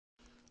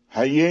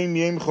Hayom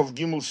Yom Chov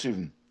Gimel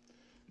Sivan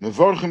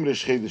Mevarchim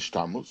Rashab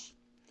Tammuz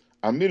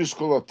Amiris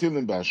Kol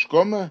Tehillim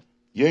B'Hashkoma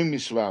Yom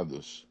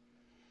Misvadus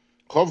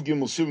Chov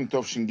Gimel Sivan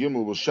Tovshin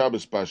Gimel was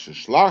Shabbos Pasha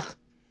Shlach,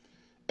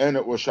 and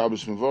it was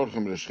Shabbos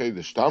Mevarchim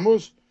Rashab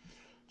Tammuz.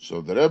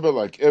 So the Rebbe,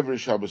 like every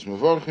Shabbos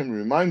Mevarchim,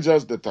 reminds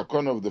us the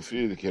takon of the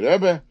Friedrich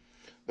Rebbe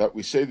that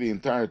we say the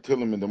entire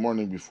Tehillim in the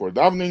morning before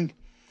davening,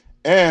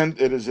 and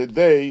it is a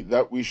day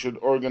that we should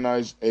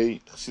organize a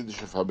Chassidic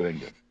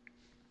farbrengen.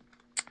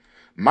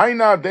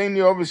 Maina deini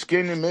ovis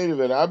keni meiri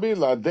verabi,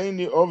 la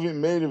deini ovi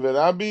meiri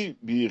verabi,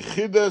 bi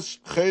yechidus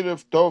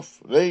cherev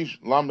tov reish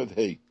lamed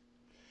hei.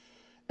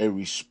 A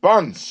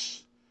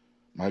response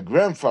my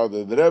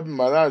grandfather, the Rebbe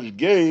Maharash,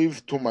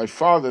 gave to my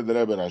father, the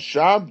Rebbe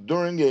Rashab,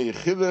 during a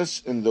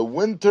yechidus in the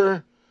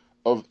winter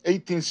of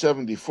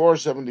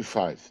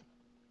 1874-75.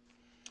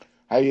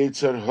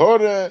 Hayetzer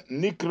hore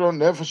nikro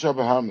nefesh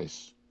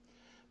habahamis.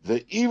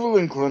 The evil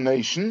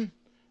inclination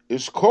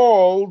is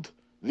called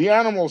the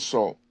animal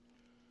soul.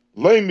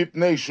 Lo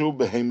mipnei shu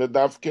behemoth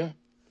davke,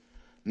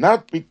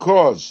 not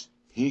because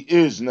he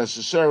is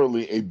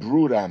necessarily a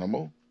brood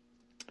animal.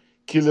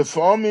 At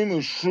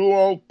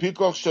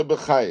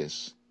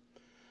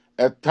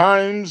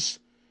times,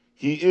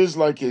 he is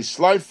like a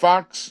sly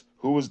fox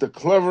who is the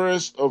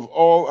cleverest of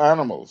all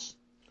animals.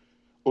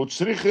 And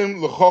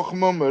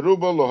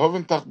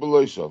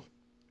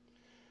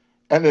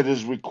it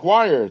is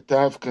required to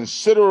have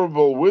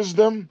considerable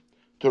wisdom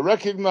to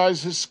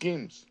recognize his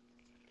schemes.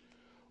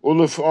 And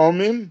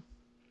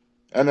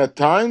at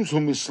times,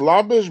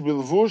 tzaddik,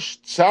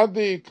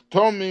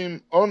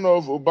 tomim,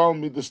 onov, ubal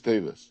midas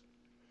teves.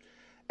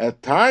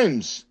 At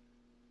times,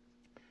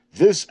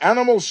 this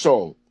animal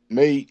soul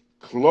may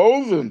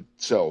clothe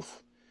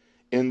itself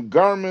in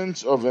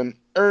garments of an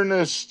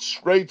earnest,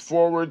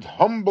 straightforward,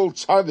 humble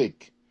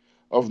tzaddik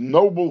of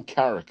noble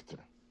character.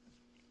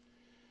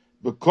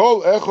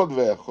 B'kol echod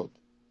ve'echod,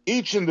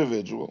 each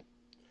individual,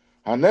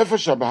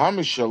 hanefesh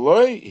habahamis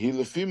shaloi hi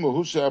lefi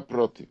mehusa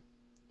aproti.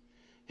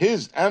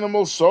 His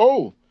animal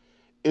soul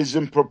is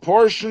in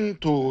proportion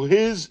to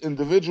his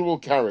individual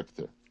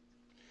character.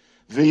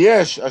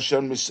 V'yesh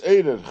asher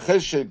mis'erer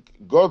cheshek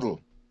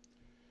godel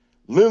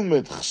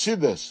lilmed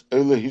Chassidus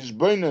ele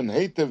hizboinen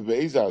heitev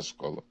be'eza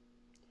askola.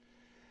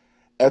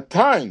 At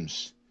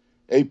times,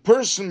 a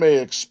person may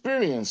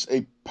experience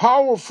a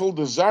powerful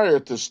desire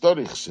to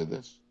study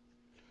Chassidus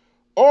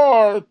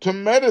or to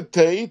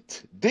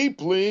meditate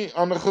deeply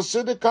on a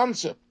Chassidic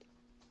concept.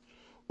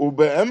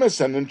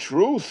 Ube'emes, and in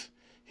truth,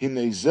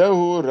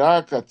 hinezehu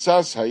rak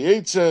atzas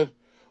hayetzer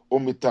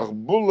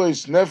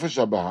umitachbulois nefesh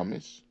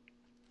habahamis.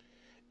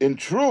 In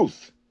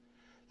truth,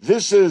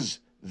 this is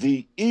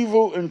the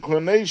evil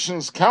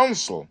inclination's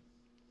counsel,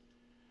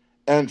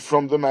 and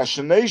from the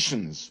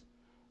machinations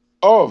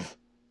of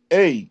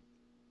a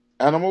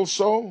animal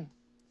soul,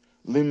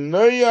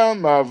 limnoya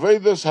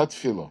ma'avedas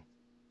hatfilo,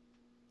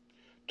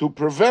 to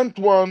prevent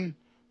one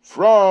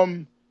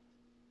from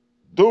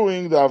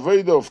doing the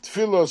aveda of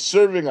tefillah,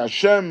 serving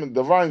Hashem,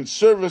 divine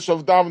service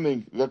of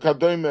davening, the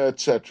kadome,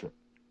 etc.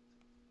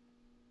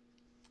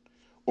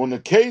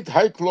 Unekeit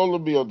haiklolo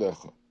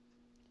biyodecha.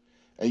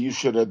 And you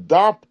should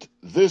adopt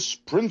this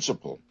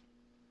principle.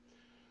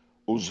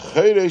 And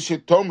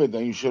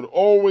you should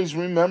always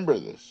remember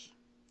this.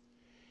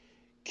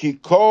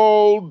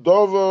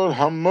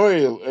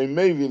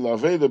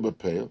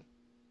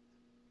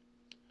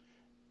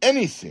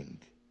 Anything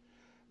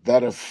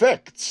that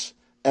affects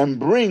and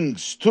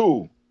brings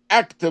to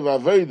active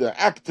aveda,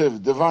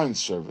 active divine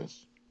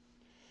service,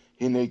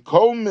 anything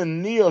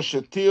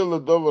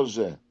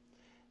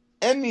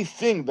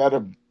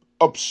that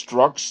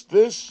obstructs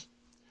this,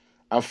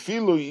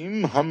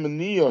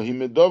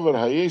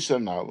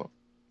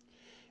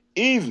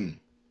 even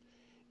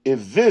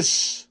if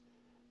this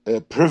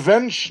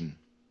prevention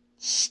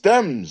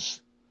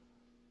stems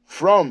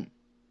from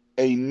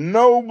a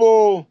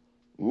noble,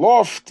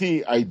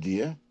 lofty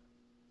idea,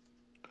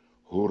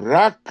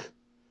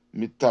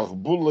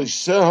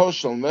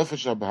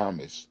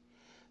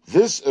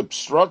 this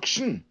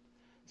obstruction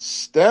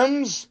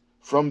stems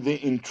from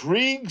the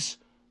intrigues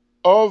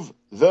of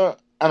the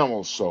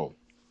animal soul.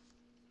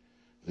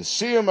 And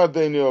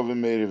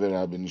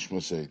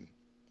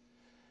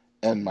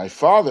my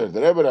father,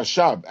 the Rebbe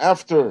Rashab,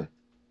 after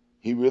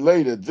he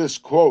related this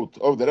quote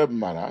of the Rebbe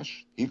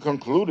Maharash, he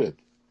concluded,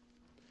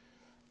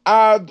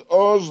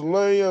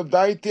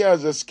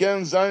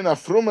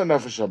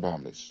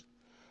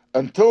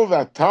 until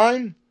that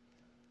time,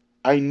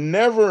 I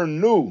never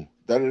knew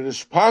that it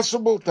is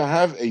possible to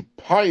have a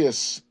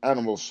pious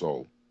animal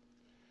soul.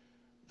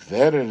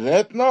 Let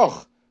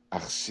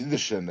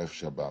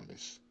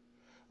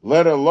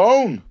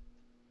alone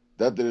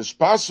that it is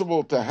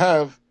possible to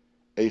have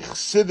a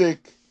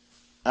Chassidic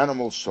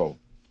animal soul.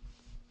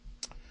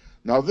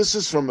 Now, this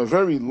is from a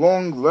very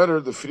long letter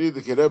the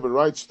Friedrich Rebbe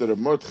writes to the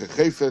Mordechai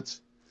Chayfetz,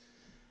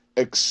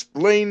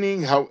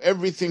 explaining how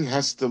everything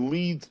has to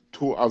lead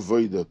to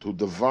avodah, to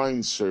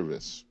divine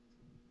service.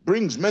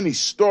 Brings many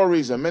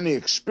stories and many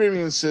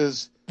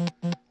experiences,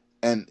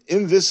 and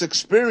in this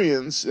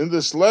experience, in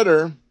this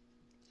letter,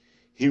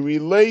 he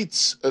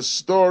relates a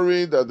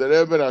story that the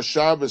Rebbe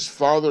Rashab, his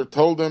father,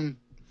 told him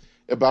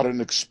about an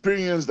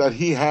experience that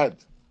he had.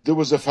 There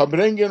was a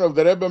farbrengen of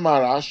the Rebbe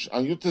Maharash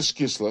on Yutes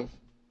Kislev,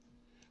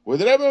 where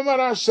the Rebbe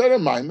Maharash said a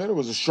maimer. It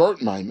was a short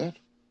maimer,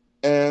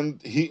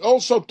 and he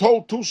also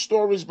told two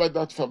stories by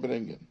that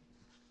farbrengen.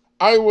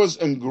 I was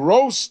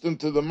engrossed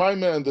into the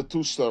maimer and the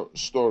two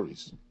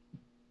stories.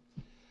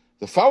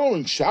 The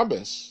following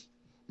Shabbos,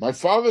 my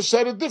father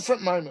said a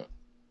different maimer.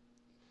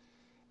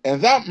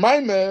 And that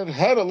maimer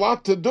had a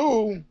lot to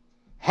do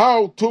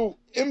how to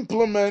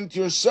implement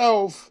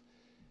yourself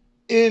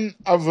in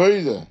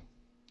avodah,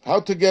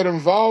 how to get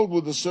involved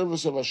with the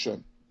service of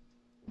Hashem.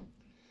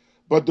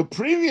 But the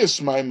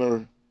previous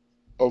maimer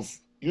of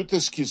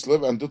Yutes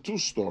Kislev and the two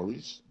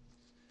stories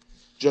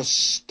just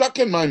stuck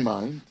in my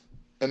mind,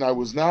 and I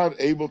was not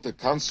able to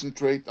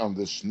concentrate on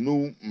this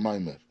new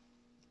maimer.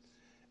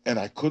 And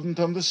I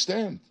couldn't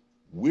understand,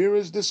 where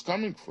is this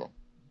coming from?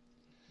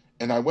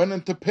 And I went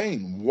into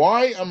pain.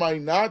 Why am I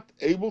not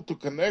able to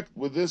connect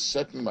with this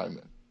second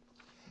maimer?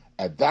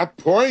 At that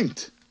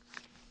point,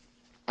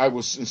 I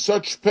was in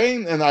such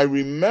pain, and I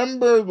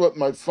remembered what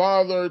my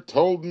father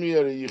told me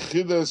at a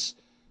yechidus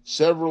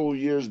several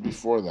years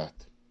before that,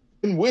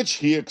 in which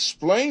he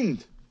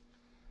explained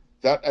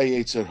that a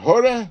yetzer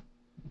hara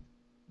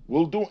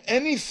will do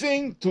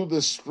anything to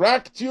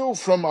distract you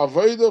from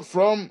avodah,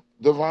 from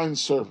divine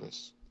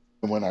service.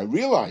 And when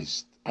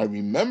I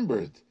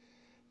remembered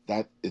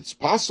that it's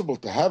possible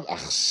to have a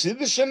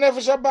Chassidic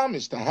nefesh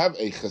abamis, to have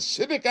a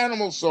Chassidic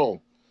animal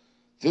soul,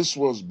 this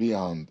was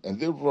beyond. And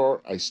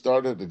therefore, I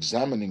started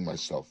examining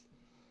myself.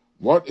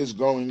 What is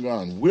going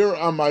on? Where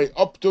am I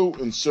up to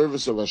in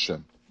service of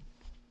Hashem?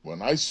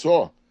 When I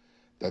saw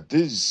that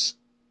these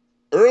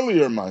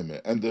earlier maimer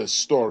and the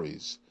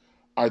stories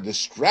are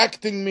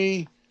distracting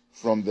me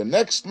from the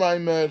next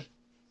maimer,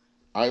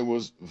 I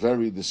was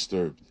very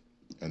disturbed.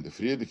 And the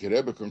Friedrich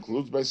Rebbe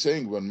concludes by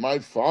saying, when my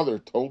father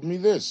told me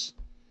this,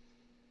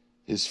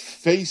 his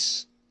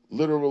face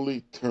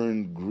literally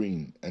turned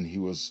green, and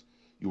you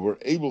were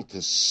able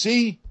to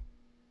see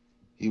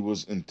he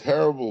was in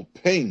terrible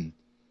pain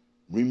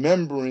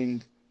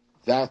remembering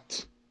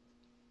that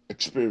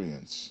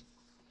experience.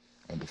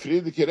 And the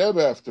Friedrich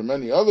Rebbe, after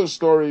many other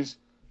stories,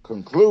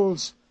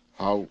 concludes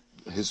how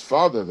his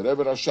father, the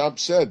Rebbe Rashab,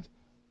 said,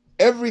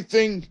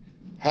 everything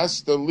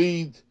has to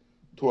lead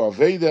to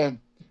Aveda,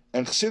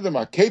 and Chassidim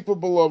are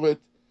capable of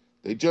it.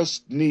 They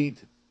just need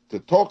to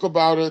talk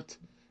about it,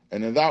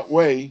 and in that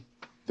way,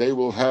 they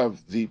will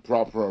have the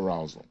proper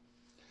arousal.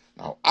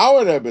 Now,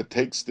 our Rebbe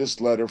takes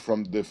this letter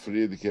from the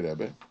Friedrich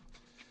Rebbe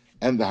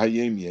and the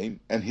Hayom Yom,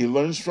 and he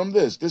learns from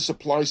this. This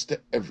applies to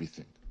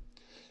everything.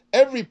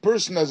 Every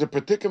person has a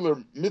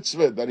particular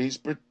mitzvah that he's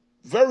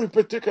very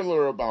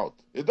particular about.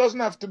 It doesn't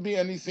have to be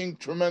anything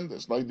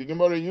tremendous. Like the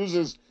Gemara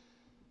uses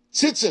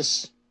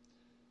tzitzis.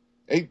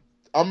 A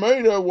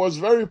Amira was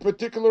very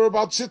particular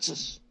about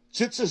tzitzis.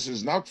 Tzitzis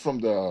is not from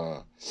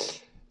the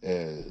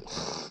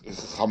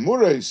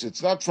chamures,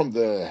 it's not from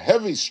the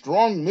heavy,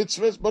 strong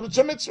mitzvahs, but it's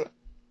a mitzvah.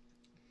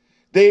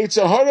 The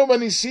yetzer hara,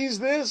 when he sees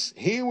this,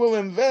 he will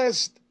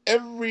invest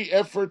every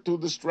effort to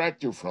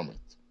distract you from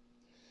it.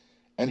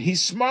 And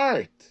he's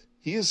smart.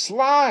 He is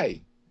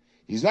sly.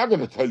 He's not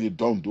going to tell you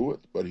don't do it,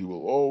 but he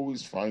will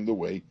always find a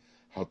way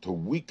how to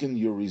weaken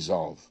your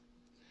resolve.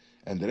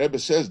 And the Rebbe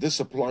says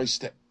this applies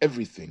to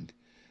everything.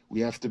 We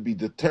have to be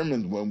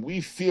determined when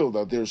we feel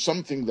that there's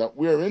something that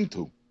we're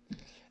into,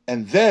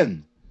 and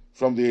then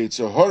from the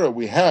yetzer hara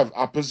we have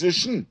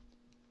opposition.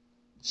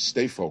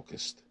 Stay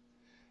focused.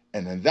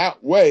 And in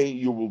that way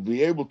you will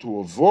be able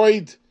to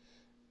avoid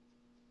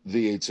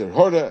the yetzer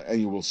hara,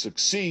 and you will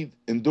succeed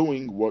in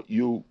doing what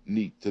you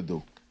need to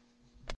do.